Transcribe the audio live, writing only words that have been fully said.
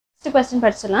Next question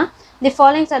படிச்சலாம். The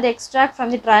following are the extract from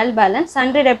the trial balance.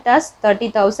 Sundry debtors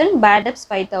 30,000, bad debts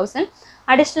 5,000.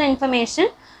 Additional information,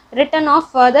 written off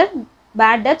further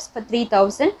bad debts for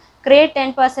 3,000. Create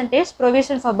 10%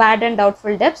 provision for bad and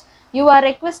doubtful debts. You are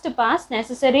requested to pass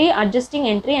necessary adjusting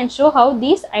entry and show how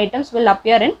these items will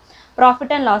appear in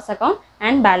profit and loss account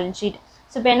and balance sheet.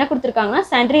 So இப்போ என்ன கொடுத்திருக்காங்கன்னா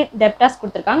sundry debtors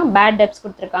கொடுத்திருக்காங்க, bad debts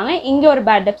கொடுத்திருக்காங்க, இங்க ஒரு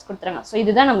bad debts கொடுத்திருக்காங்க. So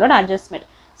இதுதான் நம்மளோட adjustment.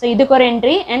 So இதுக்கு ஒரு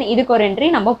entry and இதுக்கு ஒரு entry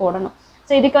நம்ம போடணும்.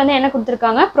 So இதுக்கு வந்து என்ன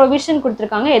கொடுத்திருக்காங்க, provision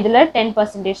கொடுத்திருக்காங்க, எதுல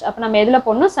 10%. அப்ப நம்ம எதுல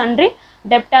போடணும், sundry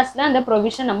debtorsல அந்த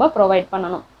provision நம்ம provide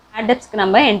பண்ணணும். Bad debtsக்கு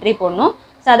நம்ம entry போடணும்.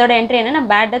 So அதோட entry என்னன்னா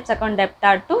bad debts account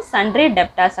debtor to sundry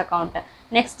debtors account.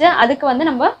 Next அதுக்கு வந்து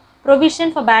நம்ம provision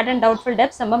for bad and doubtful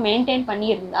debts நம்ம maintain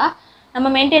பண்ணியிருந்தா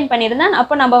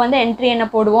அப்போ நம்ம வந்து entry என்ன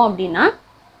போடுவோம் அப்படின்னா,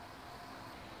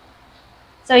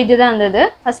 so இதுதான் இருந்தது.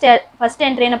 first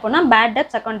entry என்ன போடணும், bad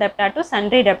debts account debtor to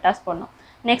sundry debtors போடணும்.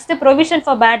 next provision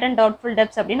for bad and doubtful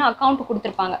debts அப்படினா account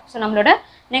கொடுத்திருப்பாங்க. so நம்மளோட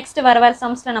next வர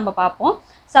sumsல நம்ம பாப்போம்.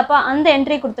 so அப்ப அந்த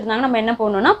entry கொடுத்திருந்தாங்க, நம்ம என்ன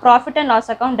போடணும்னா profit and loss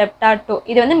account debtor to,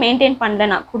 இது வந்து மெயின்டெய்ன்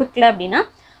பண்ணலனா கொடுக்கல அப்படினா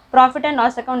profit and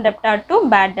loss account debtor to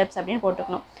bad debts அப்படினு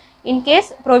போட்டுக்கணும். in case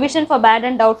provision for bad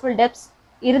and doubtful debts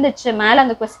இருந்துச்சு, மேல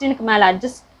அந்த क्वेश्चனுக்கு மேல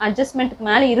adjustmentக்கு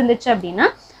மேல இருந்துச்சு அப்படினா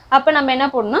அப்ப நம்ம என்ன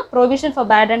போடணும், provision for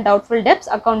bad and doubtful debts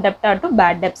account debtor to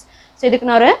bad debts. so இதுக்கு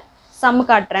நான் ஒரு sum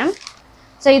காட்றேன்.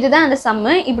 so இதுதான் அந்த sum,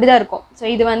 இப்படி தான் இருக்கும். so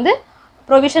இது வந்து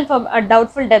provision for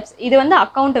doubtful debts, இது வந்து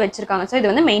account வச்சிருக்காங்க. so இது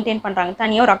வந்து மெயின்டெய்ன் பண்றாங்க,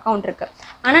 தனியா ஒரு account இருக்கு.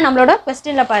 ஆனா நம்மளோட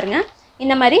क्वेश्चன்ல பாருங்க,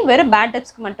 இந்த மாதிரி வெறும் bad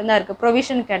debtsக்கு மட்டும் தான் இருக்கு,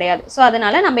 provision கிடையாது. so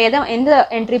அதனால நம்ம எந்த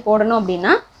entry போடணும்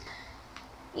அப்படினா,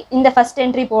 இந்த first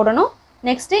entry போடணும்,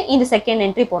 next இந்த second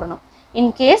entry போடணும். in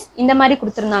case இந்த மாதிரி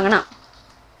கொடுத்திருந்தாங்கன்னா,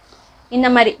 இந்த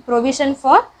மாதிரி provision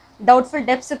for doubtful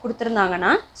debts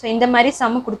கொடுத்திருந்தாங்கன்னா, so இந்த மாதிரி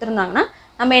sum கொடுத்திருந்தாங்கன்னா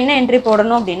நம்ம என்ன entry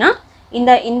போடணும் அப்படினா,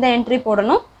 இந்த entry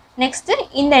போடணும், next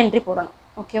இந்த entry போடணும்.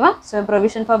 ஓகேவா? so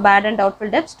provision for bad and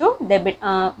doubtful debts to debit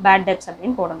bad debts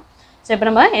அப்படினு போடணும். so இப்போ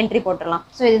நம்ம entry போட்டுறலாம்.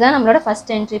 so இதுதான் நம்மளோட first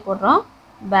entry போடுறோம்,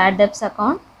 bad debts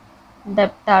account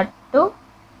debtor to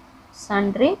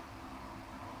sundry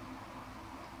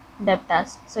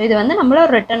debtors. so இது வந்து நம்மளோட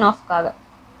return off காக.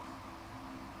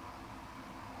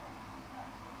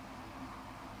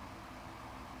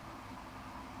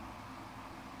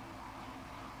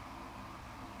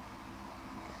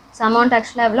 so amount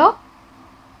actually எவ்வளோ,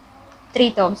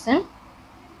 3,000.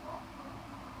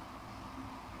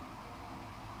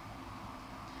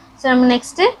 so நம்ம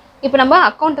next இப்போ நம்ம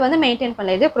account வந்து மெயின்டெய்ன்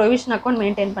பண்ணல, இது provision account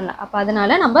மெயின்டெய்ன் பண்ணல. அப்ப அதனால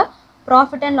நம்ம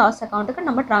profit and loss accountக்கு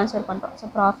நம்ம ட்ரான்ஸ்ஃபர் பண்றோம். so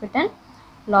profit and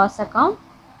loss account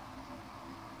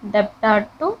debtor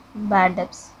to bad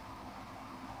debts.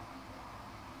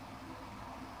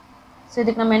 so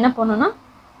இதுக்கு நம்ம என்ன பண்ணனும்னா,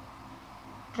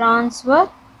 transfer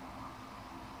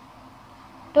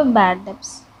to bad debts,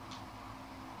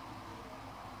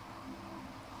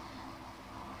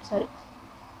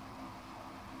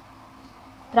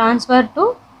 transfer to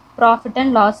profit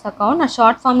and loss account. நான்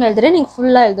short formல எழுதுறேன், நீங்க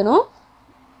ஃபுல்லா எழுதணும்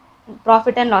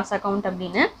profit and loss account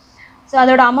அப்படினு. so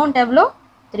அதோட amount எவ்வளோ,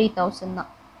 3,000 தான்.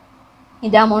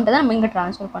 இந்த amount தான் நம்ம இங்க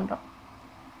ட்ரான்ஸ்ஃபர் பண்றோம்.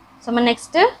 so நம்ம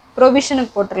next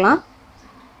provisionக்கு போட்டுறலாம்.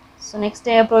 so next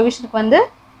provisionக்கு வந்து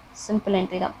simple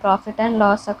entry தான், profit and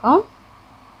loss account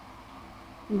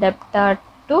debtor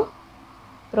to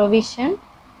provision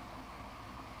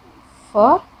for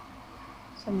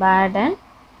bad and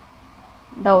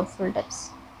doubtful debts.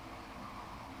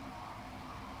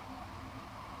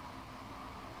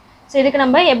 so இதுக்கு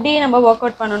நம்ம எப்படி நம்ம work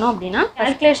out பண்ணனும் அப்படினா,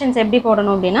 calculations எப்படி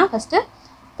போடணும் அப்படினா, first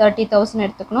 30,000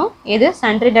 எடுத்துக்கணும். இது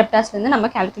sundry debtorsல இருந்து நம்ம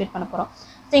calculate பண்ண போறோம்.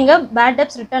 so இங்க bad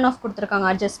debts return off கொடுத்திருக்காங்க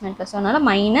adjustmentல, so அதனால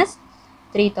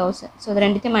 -3,000. so இது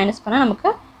ரெண்டுத்தையும் மைனஸ் பண்ணா நமக்கு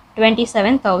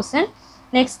 27,000.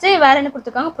 next வேற என்ன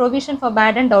கொடுத்திருக்காங்க, provision for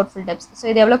bad and doubtful debts. so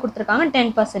இது எவ்வளவு கொடுத்திருக்காங்க,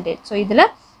 10%. so இதுல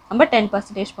நம்ம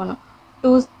 10% பண்ணனும்,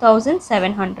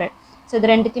 2,700. so இது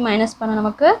ரெண்டுத்தையும் மைனஸ் பண்ணா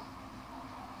நமக்கு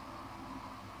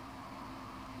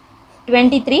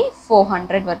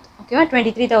 23,400 வருது. ஓகேவா?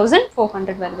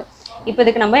 23,400 வருது. இப்போ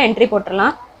இதுக்கு நம்ம என்ட்ரி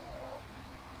போட்டுறலாம்.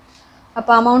 அப்ப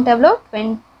அமௌண்ட் எவ்வளோ,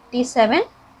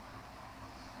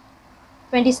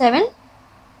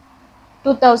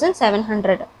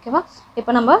 2,700. ஓகேவா?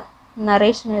 இப்போ நம்ம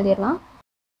நரேஷன் எழுதிடலாம்.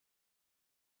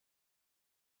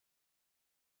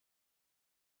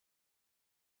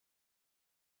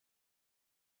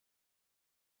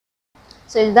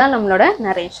 ஸோ இதுதான் நம்மளோட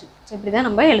நரேஷன். ஸோ இப்படி தான்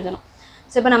நம்ம எழுதணும்.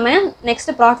 ஸோ இப்போ நம்ம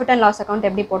next profit and loss account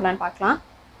எப்படி போடலான்னு பார்க்கலாம்.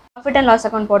 ப்ராஃபிட் அண்ட் லாஸ்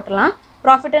அக்கௌண்ட் போட்டுடலாம்.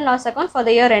 Profit and loss account for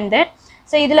the year ended.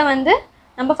 So இதில் வந்து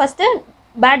நம்ம ஃபஸ்ட்டு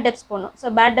பேட் டெப்ஸ் போடணும். ஸோ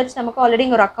பேட் டெப்ஸ் நமக்கு ஆல்ரெடி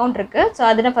இங்கே ஒரு அக்கௌண்ட் இருக்குது. ஸோ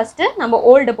அதில் ஃபஸ்ட்டு நம்ம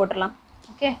ஓல்டு போட்டுடலாம்.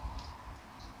 ஓகே,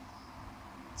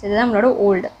 ஸோ இதுதான் நம்மளோட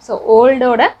ஓல்டு. ஸோ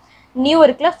ஓல்டோட நியூ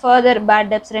இருக்குல்ல ஃபர்தர் பேட்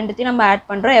டெப்ஸ் ரெண்டுத்தையும் நம்ம ஆட்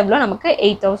பண்ணுறோம். எவ்வளோ நமக்கு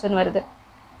 8000 வருது.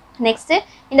 நெக்ஸ்ட்டு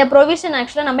இந்த ப்ரொவிஷன்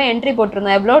ஆக்சுவலாக நம்ம என்ட்ரி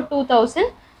போட்டிருந்தோம் எவ்வளோ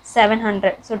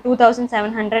 2700. ஸோ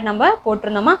 2700 நம்ம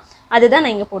போட்டிருந்தோமா, அதுதான்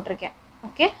நான் இங்கே போட்டிருக்கேன்.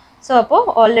 ஓகே, ஸோ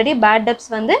அப்போது ஆல்ரெடி பேட் டெப்ஸ்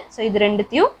வந்து ஸோ இது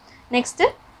ரெண்டுத்தையும் நெக்ஸ்ட்டு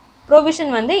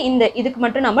ப்ரொவிஷன் வந்து இந்த இதுக்கு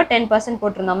மட்டும் நம்ம 10%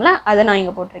 போட்டிருந்தோம்ல, அதை நான்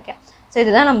இங்கே போட்டிருக்கேன். ஸோ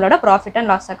இதுதான் நம்மளோட ப்ராஃபிட் அண்ட்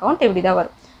லாஸ் அக்கௌண்ட் இப்படி தான்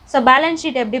வரும். ஸோ பேலன்ஸ்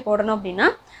ஷீட் எப்படி போடணும் அப்படின்னா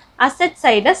அசெட்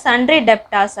சைடில் சன்ட்ரி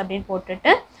டெப்டாஸ் அப்படின்னு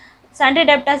போட்டுட்டு சன்ட்ரி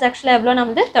டெப்டாஸ் ஆக்சுவலாக எவ்வளோ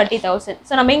நம்மளுது 30,000.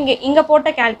 ஸோ நம்ம இங்கே போட்ட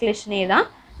கேல்குலேஷனே தான்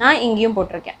நான் இங்கேயும்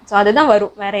போட்டிருக்கேன். ஸோ அதுதான்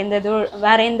வரும், வேறு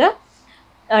எந்த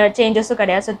சேஞ்சஸும்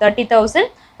கிடையாது. ஸோ 30,000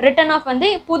 ரிட்டன் ஆஃப் வந்து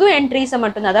புது என்ட்ரிஸை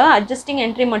மட்டும்தான், அதாவது அட்ஜஸ்டிங்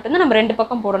என்ட்ரி மட்டும்தான் நம்ம ரெண்டு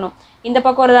பக்கம் போடணும். இந்த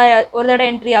பக்கம் ஒரு தடவை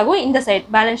என்ட்ரி ஆகும், இந்த சைட்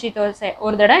பேலன்ஸ் ஷீட்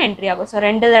ஒரு தடவை என்ட்ரி ஆகும். ஸோ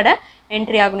ரெண்டு தடவை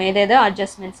என்ட்ரி ஆகணும் எது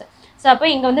அட்ஜஸ்ட்மெண்ட்ஸ். ஸோ அப்போ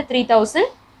இங்கே வந்து 3000.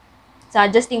 ஸோ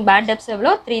அட்ஜஸ்டிங் பேட் டெப்ஸ்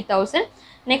எவ்வளோ 3000.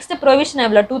 நெக்ஸ்ட் ப்ரொவிஷன்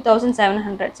எவ்வளோ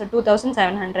 2700. ஸோ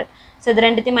 2700. ஸோ இது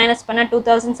ரெண்டுத்தையும் மைனஸ் பண்ணால்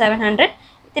 2700.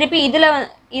 திருப்பி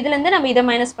இதுலேருந்து நம்ம இதை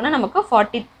மைனஸ் பண்ணால் நமக்கு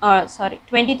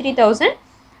 24,300.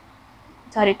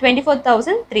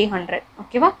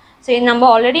 ஓகேவா? ஸோ இது நம்ம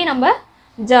ஆல்ரெடி நம்ம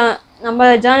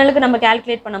ஜேர்னலுக்கு நம்ம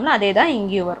கேல்குலேட் பண்ணோம்னா அதே தான்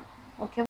இங்கேயும் வரும். ஓகே.